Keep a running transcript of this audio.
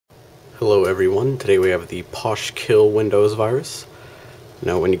Hello everyone, today we have the Poshkill Windows virus.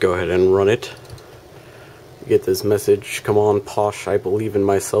 Now when you go ahead and run it, you get this message, "Come on Posh, I believe in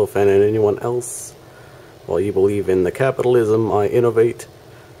myself and in anyone else. While you believe in the capitalism, I innovate.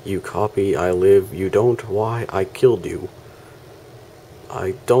 You copy, I live. You don't, why, I killed you."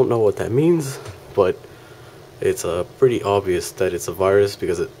 I don't know what that means, but it's pretty obvious that it's a virus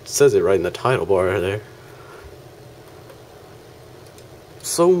because it says it right in the title bar there.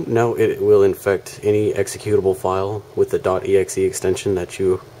 So now it will infect any executable file with the .exe extension that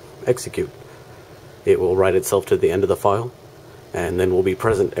you execute. It will write itself to the end of the file, and then will be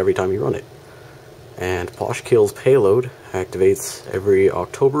present every time you run it. And Poshkill's payload activates every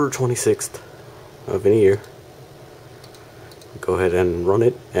October 26th of any year. Go ahead and run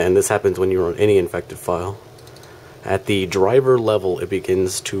it, and this happens when you run any infected file. At the driver level, it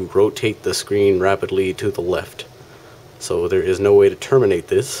begins to rotate the screen rapidly to the left. So there is no way to terminate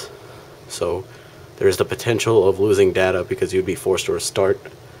this. So there is the potential of losing data because you'd be forced to restart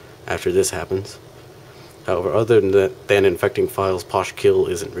after this happens. However, other than infecting files, Poshkill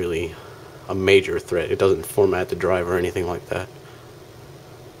isn't really a major threat. It doesn't format the drive or anything like that.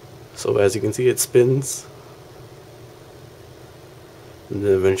 So as you can see, it spins, and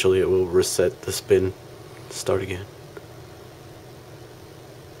then eventually it will reset the spin, start again.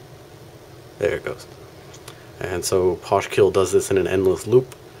 There it goes. And so Poshkill does this in an endless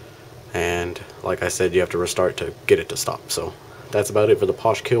loop, and like I said, you have to restart to get it to stop. So that's about it for the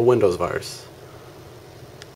Poshkill Windows virus.